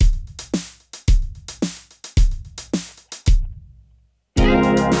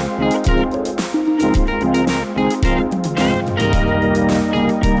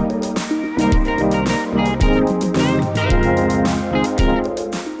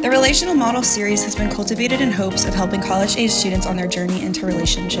Relational Model series has been cultivated in hopes of helping college-age students on their journey into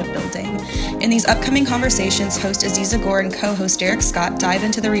relationship building. In these upcoming conversations, host Aziza Gore and co-host Derrick Scott dive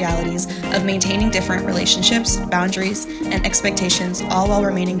into the realities of maintaining different relationships, boundaries, and expectations, all while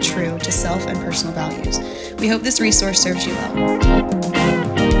remaining true to self and personal values. We hope this resource serves you well.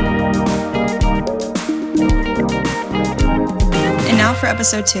 And now for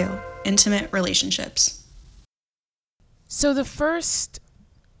episode 2, Intimate Relationships. So the first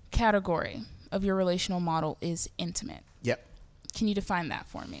category of your relational model is intimate. Yep. Can you define that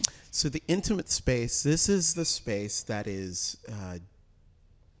for me? So the intimate space, this is the space that is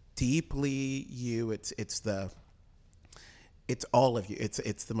deeply you. It's all of you.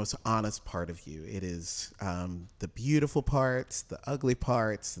 It's the most honest part of you. It is the beautiful parts, the ugly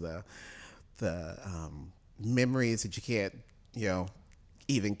parts, the memories that you can't,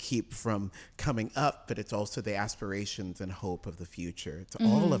 even keep from coming up, but it's also the aspirations and hope of the future. It's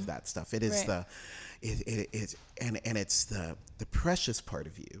all of that stuff. It is right. It's the precious part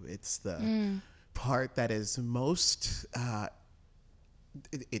of you. It's the part that is most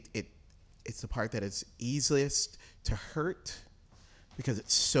it's the part that is easiest to hurt because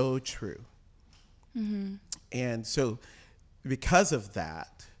it's so true. And so because of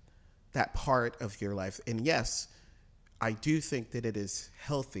that part of your life, and yes, I do think that it is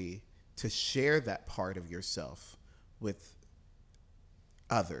healthy to share that part of yourself with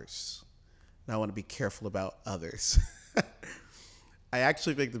others. Now, I want to be careful about others. I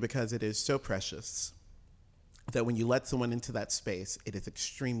actually think that because it is so precious, that when you let someone into that space, it is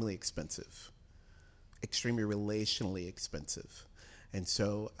extremely expensive, extremely relationally expensive. And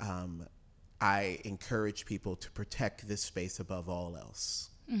so I encourage people to protect this space above all else.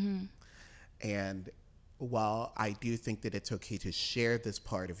 And while I do think that it's okay to share this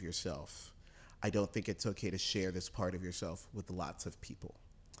part of yourself, I don't think it's okay to share this part of yourself with lots of people.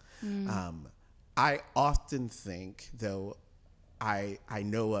 I often think, though, I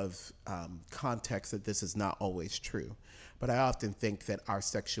know of context that this is not always true, but I often think that our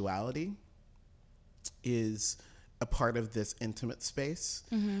sexuality is a part of this intimate space.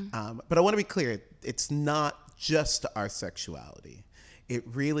 But I want to be clear, it's not just our sexuality. It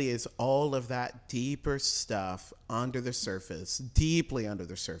really is all of that deeper stuff under the surface, deeply under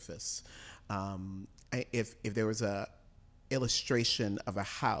the surface. If there was a illustration of a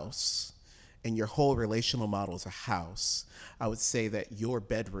house and your whole relational model is a house, I would say that your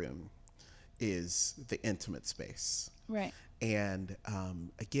bedroom is the intimate space. Right. And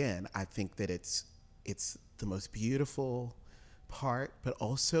again, I think that it's the most beautiful part, but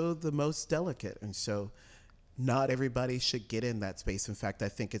also the most delicate. And so not everybody should get in that space. In fact, I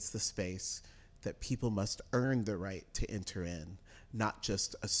think it's the space that people must earn the right to enter in, not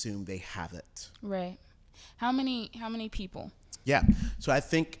just assume they have it. Right. How many people? Yeah. So I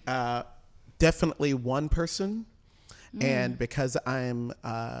think definitely one person. And because I'm,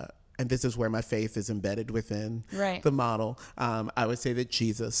 and this is where my faith is embedded within the model, I would say that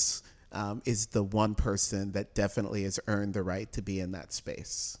Jesus is the one person that definitely has earned the right to be in that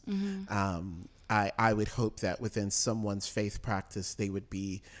space. I would hope that within someone's faith practice, they would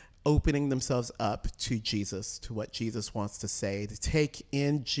be opening themselves up to Jesus, to what Jesus wants to say, to take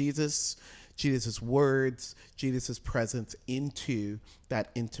in Jesus' words, Jesus' presence into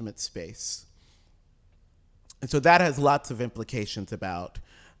that intimate space. And so that has lots of implications about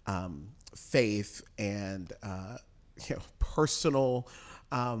faith and a personal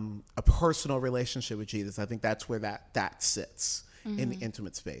relationship with Jesus. I think that's where that sits in the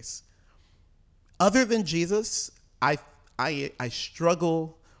intimate space. Other than Jesus, I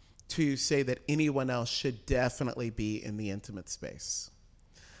struggle to say that anyone else should definitely be in the intimate space,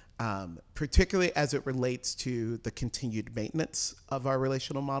 particularly as it relates to the continued maintenance of our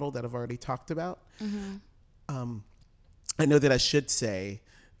relational model that I've already talked about. I know that I should say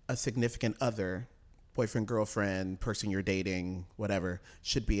a significant other, boyfriend, girlfriend, person you're dating, whatever,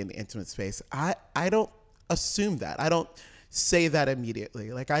 should be in the intimate space. I don't assume that. I don't say that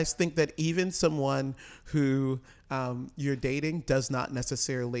immediately. Like, I think that even someone who you're dating does not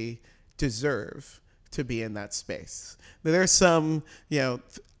necessarily deserve to be in that space. There are some,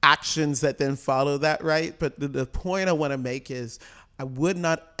 actions that then follow that, right? But the point I want to make is I would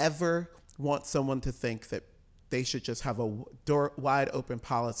not ever want someone to think that they should just have a wide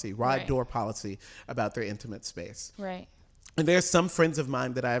door policy about their intimate space. Right. And there's some friends of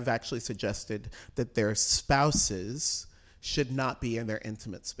mine that I have actually suggested that their spouses should not be in their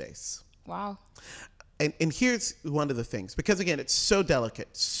intimate space. Wow. And here's one of the things, because again, it's so delicate,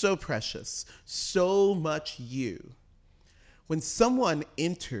 so precious, so much you. When someone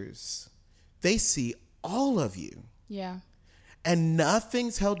enters, they see all of you. Yeah. And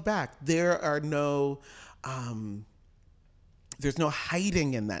nothing's held back. There's no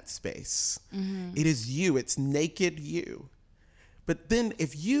hiding in that space. It is you. It's naked you. But then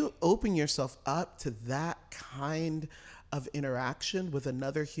if you open yourself up to that kind of interaction with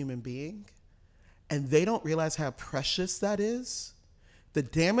another human being, and they don't realize how precious that is, the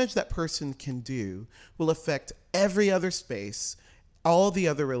damage that person can do will affect every other space, all the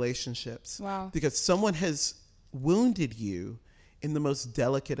other relationships. Wow. Because someone has wounded you in the most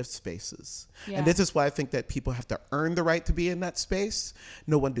delicate of spaces. Yeah. And this is why I think that people have to earn the right to be in that space.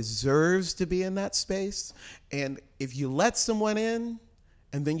 No one deserves to be in that space. And if you let someone in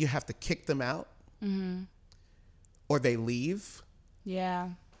and then you have to kick them out, or they leave, Yeah.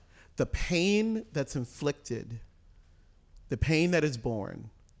 the pain that's inflicted, the pain that is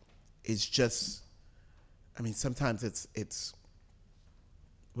born is just, I mean, sometimes it's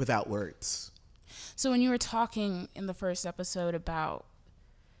without words. So when you were talking in the first episode about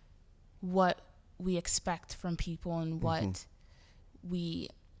what we expect from people and what we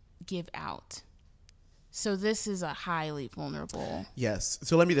give out, so this is a highly vulnerable. Yes.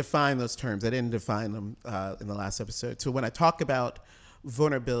 So let me define those terms. I didn't define them in the last episode. So when I talk about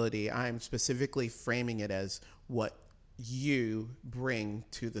vulnerability, I'm specifically framing it as what you bring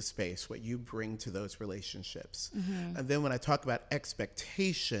to the space, what you bring to those relationships. And then when I talk about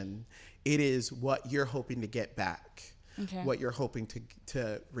expectation, it is what you're hoping to get back, what you're hoping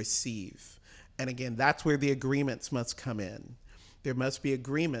to receive. And again, that's where the agreements must come in. There must be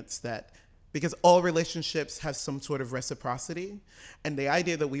agreements that, because all relationships have some sort of reciprocity, and the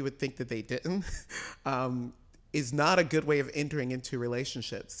idea that we would think that they didn't is not a good way of entering into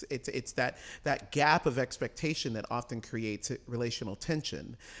relationships. It's that gap of expectation that often creates relational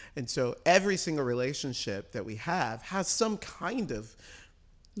tension. And so every single relationship that we have has some kind of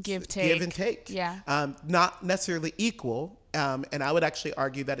Give and take. Yeah. Not necessarily equal. And I would actually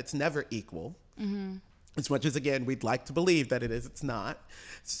argue that it's never equal. As much as, again, we'd like to believe that it is, it's not.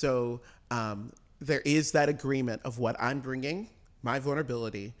 So there is that agreement of what I'm bringing, my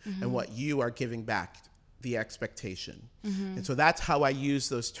vulnerability, and what you are giving back, the expectation. And so that's how I use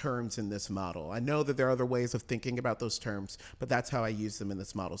those terms in this model. I know that there are other ways of thinking about those terms, but that's how I use them in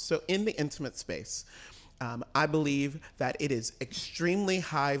this model. So in the intimate space, I believe that it is extremely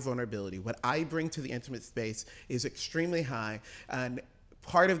high vulnerability. What I bring to the intimate space is extremely high. And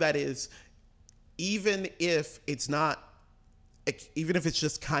part of that is, even if it's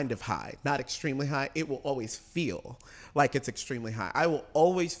just kind of high, not extremely high, it will always feel like it's extremely high. I will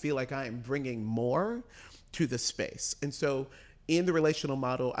always feel like I am bringing more to the space. And so in the relational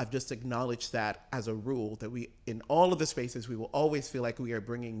model, I've just acknowledged that as a rule, that we, in all of the spaces, we will always feel like we are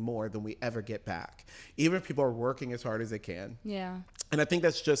bringing more than we ever get back, even if people are working as hard as they can. Yeah. And I think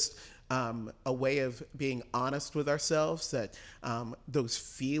that's just a way of being honest with ourselves, that those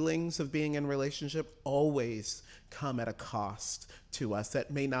feelings of being in a relationship always come at a cost to us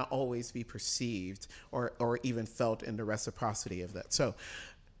that may not always be perceived or even felt in the reciprocity of that. So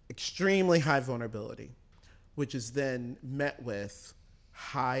extremely high vulnerability, which is then met with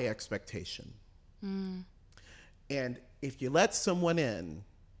high expectation. And if you let someone in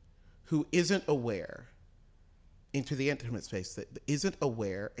who isn't aware into the intimate space, that isn't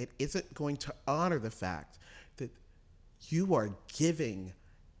aware, it isn't going to honor the fact that you are giving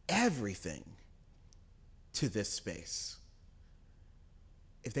everything to this space.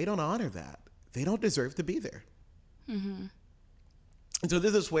 If they don't honor that, they don't deserve to be there. And so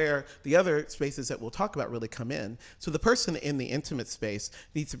this is where the other spaces that we'll talk about really come in. So the person in the intimate space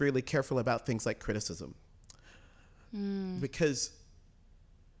needs to be really careful about things like criticism. Because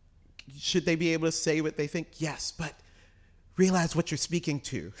should they be able to say what they think? Yes, but realize what you're speaking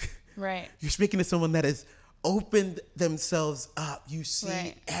to. Right. You're speaking to someone that has opened themselves up. You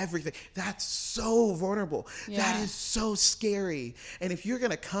see everything. That's so vulnerable. Yeah. That is so scary. And if you're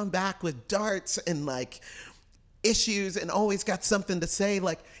going to come back with darts and like issues and always got something to say,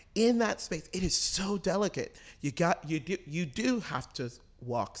 like in that space, it is so delicate. You do have to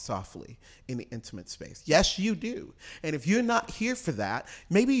walk softly in the intimate space. Yes, you do. And if you're not here for that,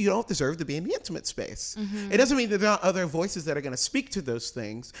 maybe you don't deserve to be in the intimate space. It doesn't mean that there are not other voices that are going to speak to those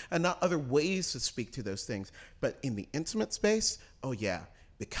things and not other ways to speak to those things. But in the intimate space, oh yeah,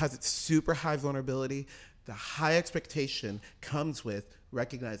 because it's super high vulnerability, the high expectation comes with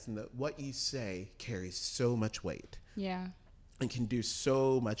recognizing that what you say carries so much weight. Yeah. And can do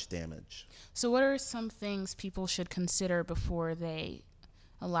so much damage. So what are some things people should consider before they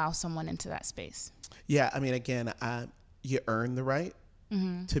allow someone into that space? Yeah, I mean, again, you earn the right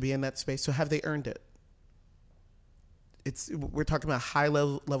to be in that space. So have they earned it? We're talking about high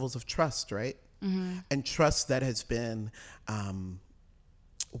levels of trust, right? and trust that has been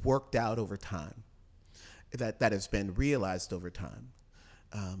worked out over time, that has been realized over time.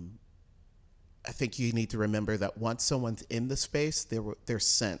 I think you need to remember that once someone's in the space, their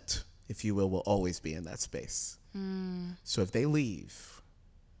scent, if you will always be in that space. So if they leave,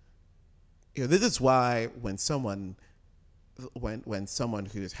 this is why when someone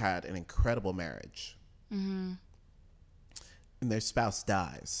who's had an incredible marriage and their spouse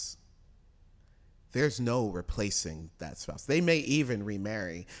dies, there's no replacing that spouse. They may even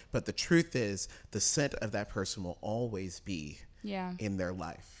remarry, but the truth is the scent of that person will always be in their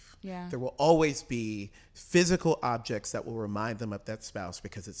life. Yeah. There will always be physical objects that will remind them of that spouse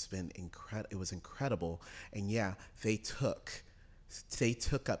because it's been it was incredible. And they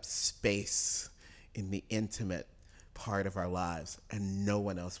took up space in the intimate part of our lives, and no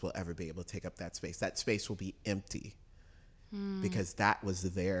one else will ever be able to take up that space. That space will be empty because that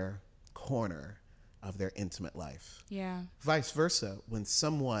was their corner of their intimate life. Yeah. Vice versa, when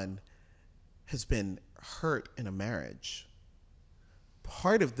someone has been hurt in a marriage,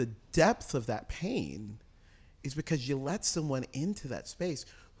 part of the depth of that pain is because you let someone into that space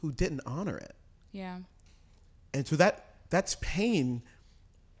who didn't honor it. Yeah. And so that's pain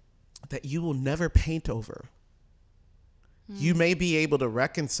that you will never paint over. You may be able to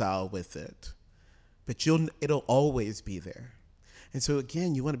reconcile with it, but it'll always be there. And so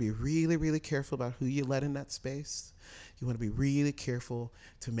again, you want to be really, really careful about who you let in that space. You want to be really careful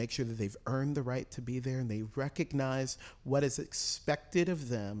to make sure that they've earned the right to be there and they recognize what is expected of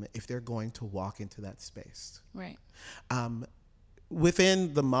them if they're going to walk into that space. Right.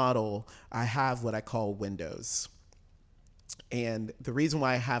 Within the model, I have what I call windows. And the reason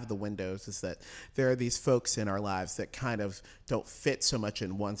why I have the windows is that there are these folks in our lives that kind of don't fit so much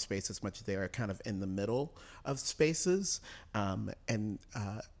in one space as much as they are kind of in the middle of spaces.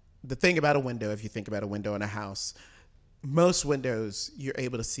 The thing about a window, if you think about a window in a house, most windows you're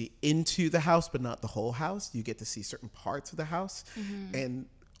able to see into the house, but not the whole house. You get to see certain parts of the house. And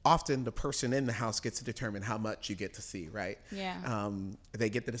often the person in the house gets to determine how much you get to see, right? Yeah. They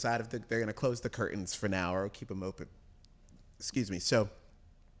get to decide if they're going to close the curtains for now or keep them open. Excuse me. So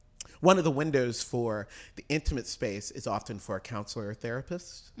one of the windows for the intimate space is often for a counselor or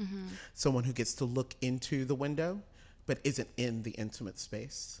therapist, someone who gets to look into the window but isn't in the intimate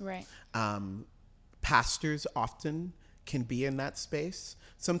space. Right. Pastors often can be in that space.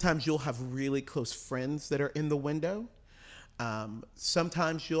 Sometimes you'll have really close friends that are in the window.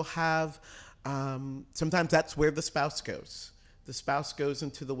 Sometimes you'll have, sometimes that's where the spouse goes. The spouse goes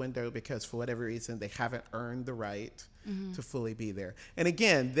into the window because for whatever reason, they haven't earned the right to fully be there. And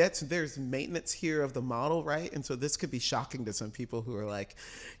again, there's maintenance here of the model, right? And so this could be shocking to some people who are like,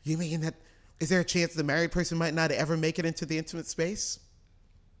 you mean that, is there a chance the married person might not ever make it into the intimate space?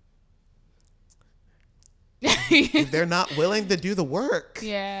 If they're not willing to do the work.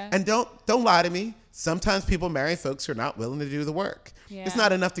 Yeah. And don't lie to me. Sometimes people marry folks who are not willing to do the work. Yeah. It's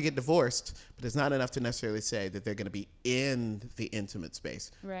not enough to get divorced, but it's not enough to necessarily say that they're going to be in the intimate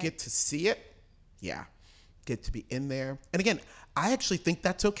space. Right. Get to see it. Yeah. Get to be in there. And again, I actually think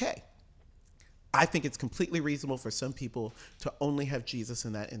that's okay. I think it's completely reasonable for some people to only have Jesus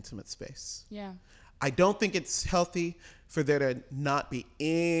in that intimate space. Yeah. I don't think it's healthy for there to not be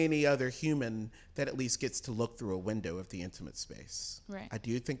any other human that at least gets to look through a window of the intimate space. Right. I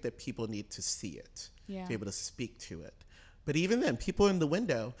do think that people need to see it, Yeah. be able to speak to it. But even then, people in the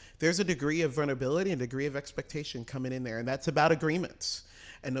window, there's a degree of vulnerability and a degree of expectation coming in there, and that's about agreements.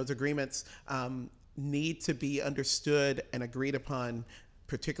 And those agreements need to be understood and agreed upon,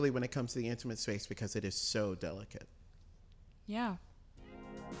 particularly when it comes to the intimate space, because it is so delicate. Yeah.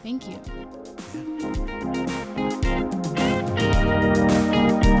 Thank you. Yeah.